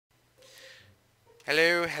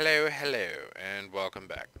Hello, hello, hello, and welcome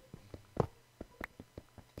back.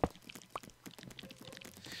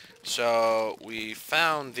 So, we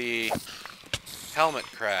found the helmet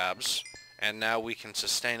crabs, and now we can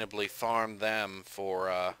sustainably farm them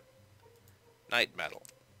for, night metal.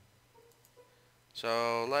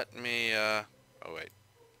 So, let me, oh wait,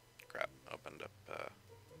 crap, opened up,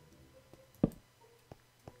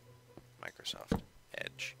 Microsoft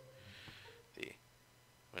Edge, the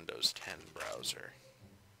Windows 10 browser.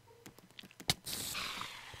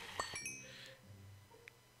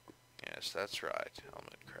 Yes, that's right,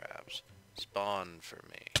 helmet crabs. Spawn for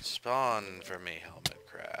me, helmet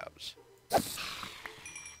crabs.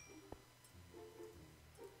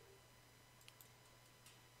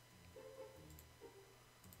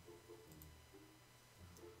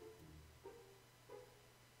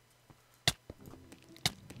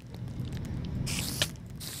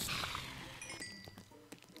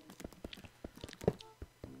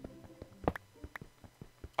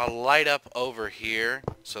 I'll light up over here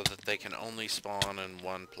so that they can only spawn in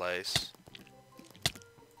one place.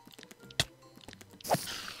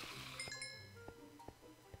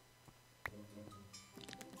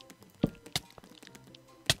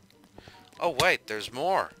 Oh wait, there's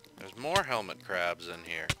more. There's more helmet crabs in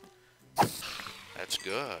here. That's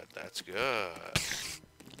good, that's good.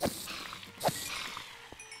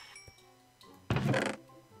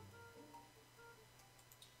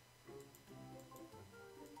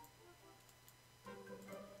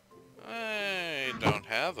 I don't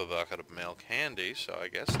have a bucket of milk handy, so I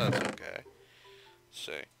guess that's okay. Let's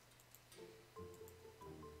see.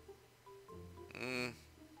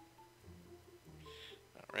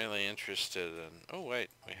 Not really interested in... Oh wait,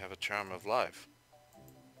 we have a charm of life.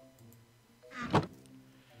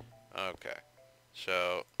 Okay.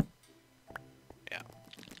 So, yeah.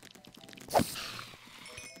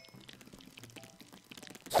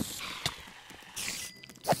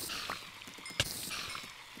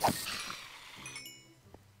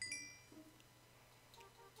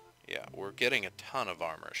 Yeah, we're getting a ton of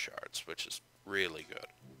armor shards, which is really good.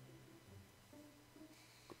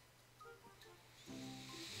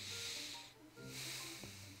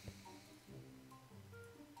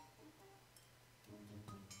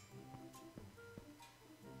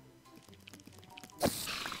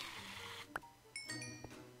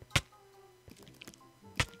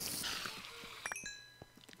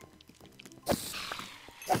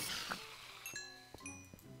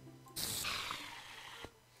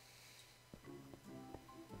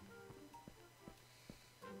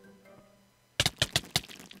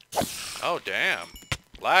 Oh, damn.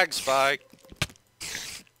 Lag spike.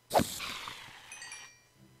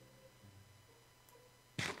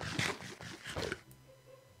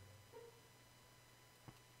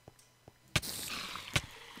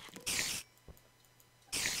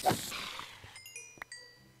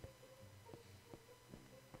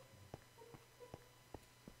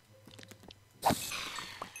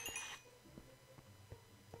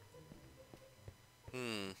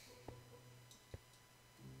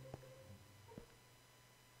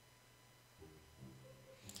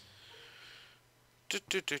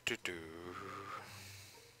 Do.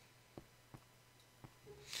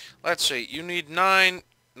 Let's see, you need 9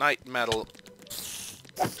 night metal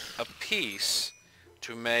a piece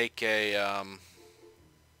to make a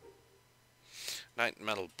night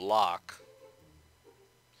metal block.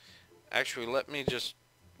 Actually, let me just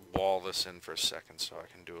wall this in for a second so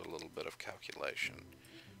I can do a little bit of calculation.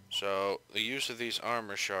 So, the use of these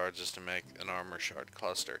armor shards is to make an armor shard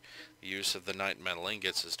cluster. The use of the night metal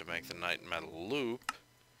ingots is to make the night metal loop.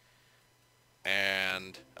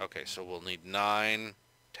 And, okay, so we'll need 9,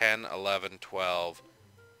 10, 11, 12,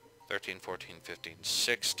 13, 14, 15,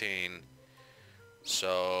 16.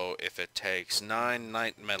 So, if it takes 9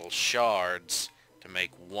 night metal shards to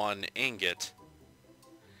make 1 ingot,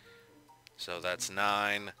 so that's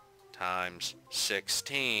 9 times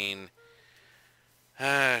 16.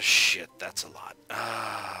 Ah, shit, that's a lot.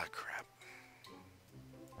 Ah, crap.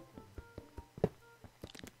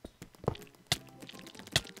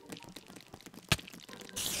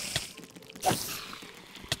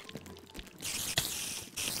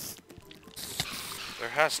 There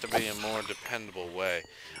has to be a more dependable way.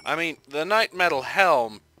 I mean, the night metal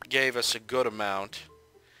helm gave us a good amount,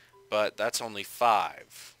 but that's only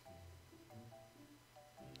 5.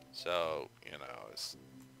 So, you know, it's...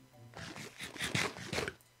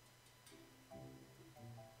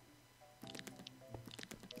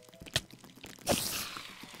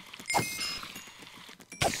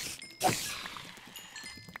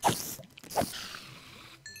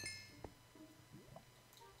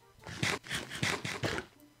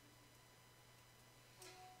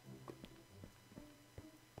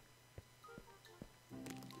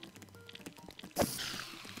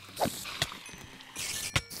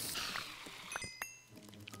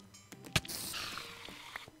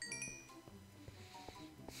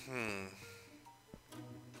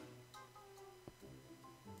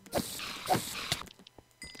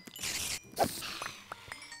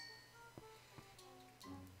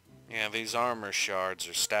 Yeah, these armor shards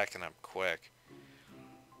are stacking up quick.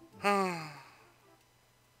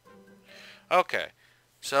 Okay,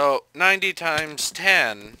 so 90 times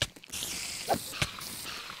 10...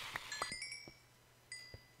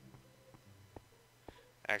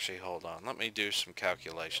 Actually, hold on. Let me do some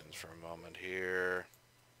calculations for a moment here.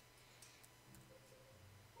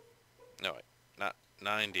 No, wait. Not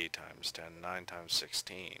 90 times 10. 9 times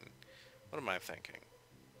 16. What am I thinking?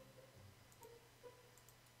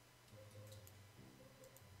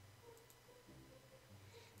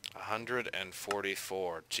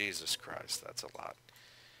 $144. Jesus Christ, that's a lot.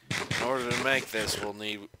 In order to make this,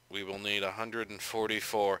 we will need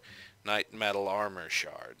 144 night metal armor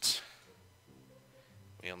shards.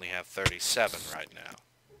 We only have 37 right now.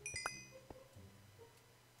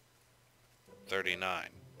 39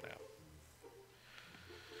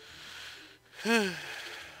 now.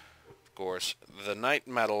 Of course, the night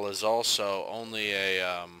metal is also only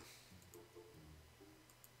a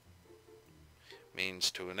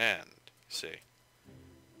means to an end. See,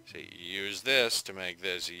 you use this to make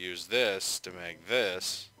this. You use this to make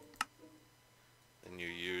this. Then you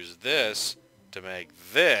use this to make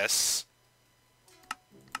this.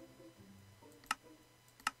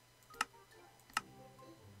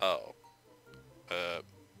 Oh.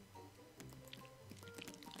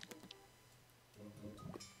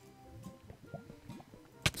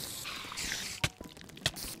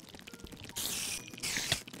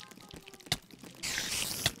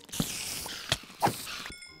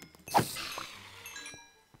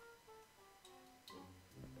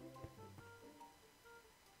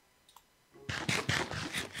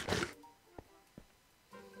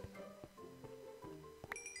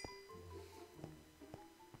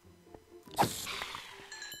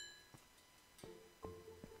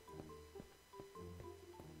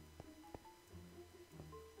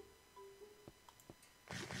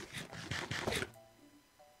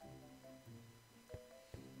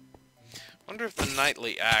 Wonder if the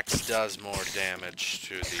nightly axe does more damage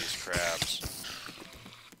to these crabs.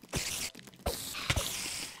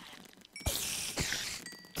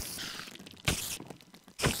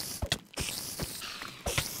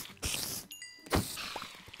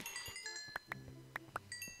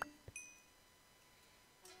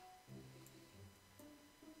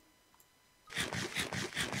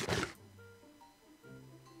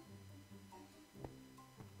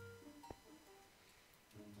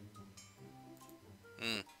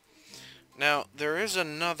 Now, there is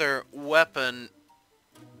another weapon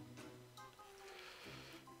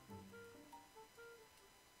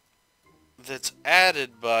that's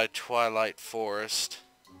added by Twilight Forest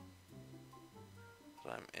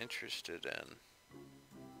that I'm interested in.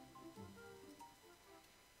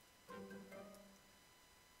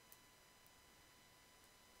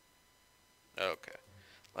 Okay,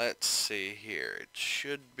 let's see here. It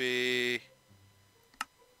should be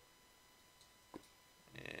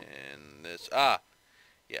in this. Ah,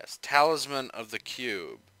 yes, Talisman of the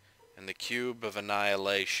Cube and the Cube of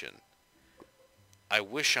Annihilation. I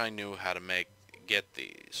wish I knew how to get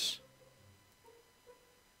these.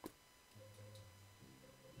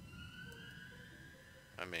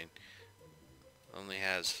 I mean, only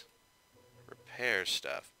has repair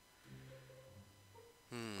stuff.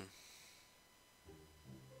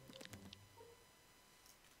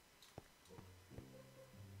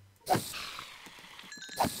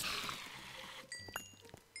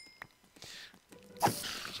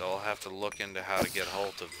 So I'll have to look into how to get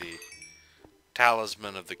hold of the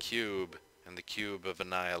Talisman of the Cube and the Cube of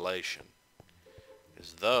Annihilation,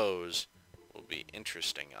 because those will be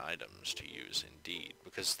interesting items to use indeed,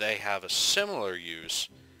 because they have a similar use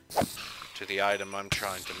to the item I'm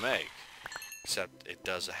trying to make, except it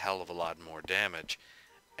does a hell of a lot more damage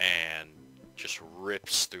and just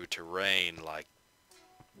rips through terrain like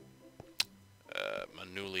a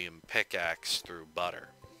Manulium pickaxe through butter.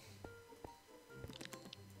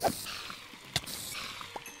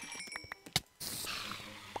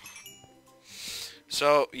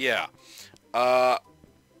 So, yeah. I'm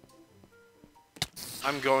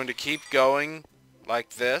going to keep going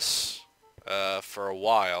like this for a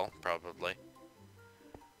while, probably.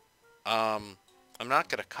 I'm not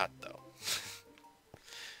going to cut, though.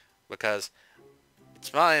 Because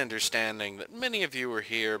it's my understanding that many of you are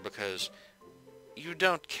here because you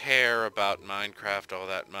don't care about Minecraft all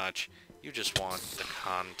that much. You just want the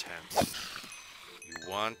content. You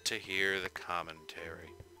want to hear the commentary.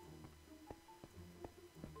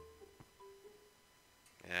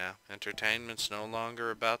 Yeah, entertainment's no longer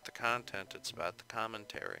about the content, it's about the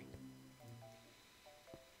commentary.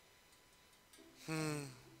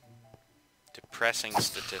 Depressing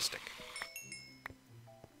statistic.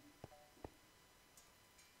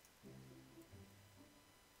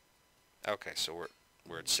 Okay, so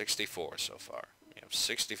we're at 64 so far. We have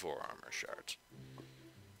 64 armor shards.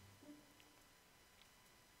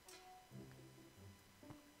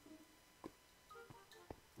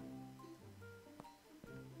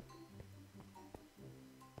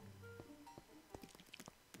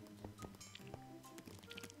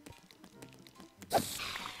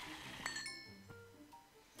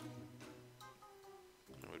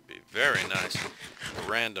 It would be very nice if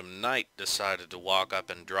a random knight decided to walk up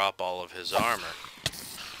and drop all of his armor.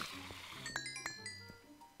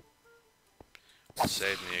 It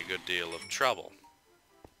saved me a good deal of trouble.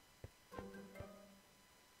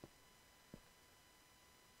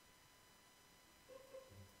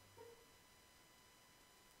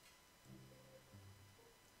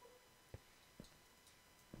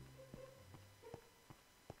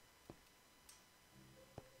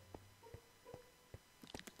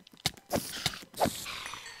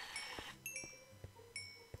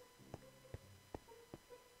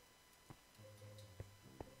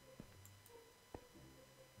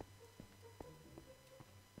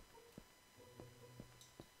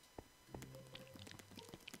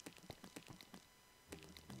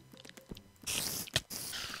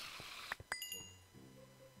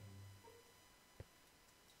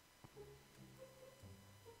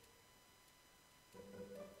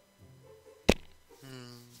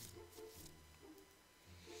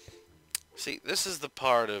 See, this is the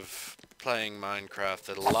part of playing Minecraft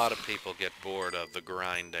that a lot of people get bored of, the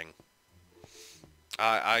grinding.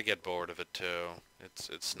 I get bored of it too.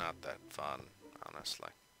 It's not that fun, honestly.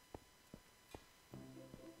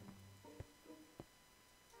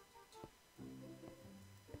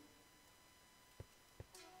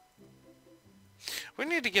 We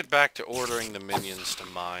need to get back to ordering the minions to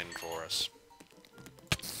mine for us.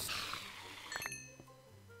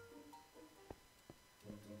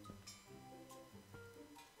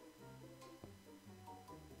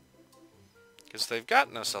 Because they've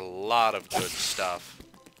gotten us a lot of good stuff.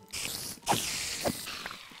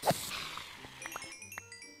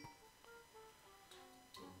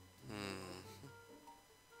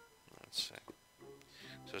 Let's see.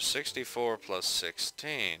 So 64 plus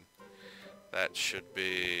 16. That should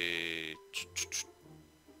be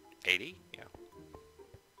 80? Yeah.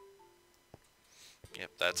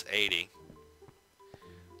 Yep, that's 80.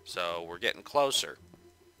 So we're getting closer.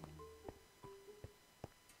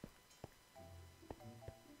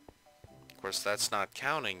 Of course, that's not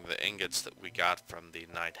counting the ingots that we got from the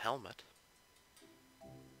knight helmet.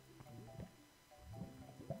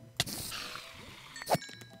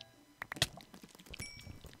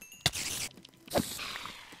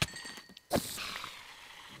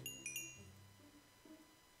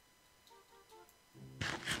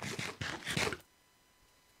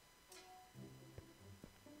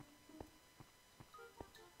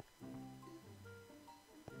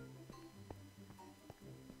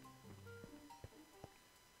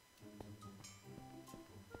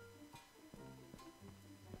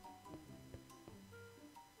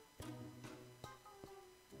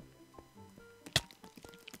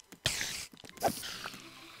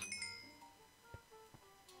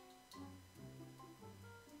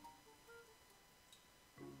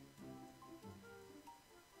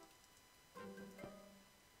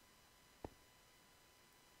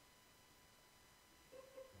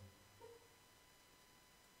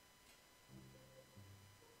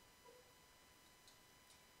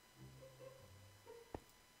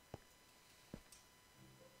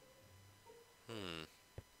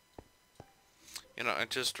 You know, I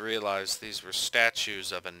just realized these were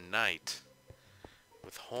statues of a knight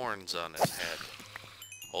with horns on his head,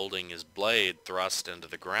 holding his blade thrust into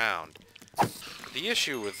the ground. The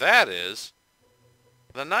issue with that is,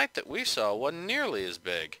 the knight that we saw wasn't nearly as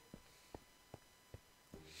big.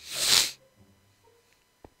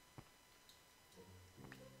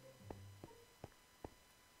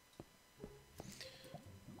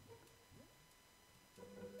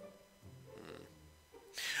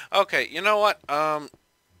 Okay, you know what?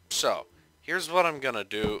 So, here's what I'm gonna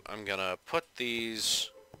do. I'm gonna put these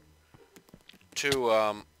two,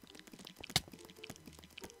 I'm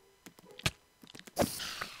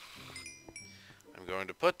going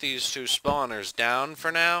to put these two spawners down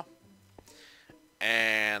for now.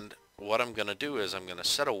 And what I'm gonna do is I'm gonna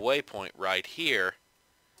set a waypoint right here,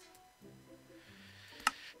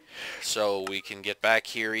 so we can get back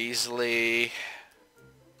here easily.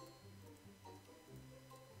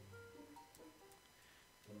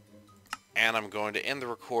 and I'm going to end the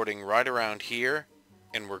recording right around here,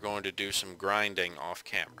 and we're going to do some grinding off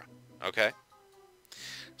camera. Okay?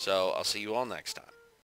 So I'll see you all next time.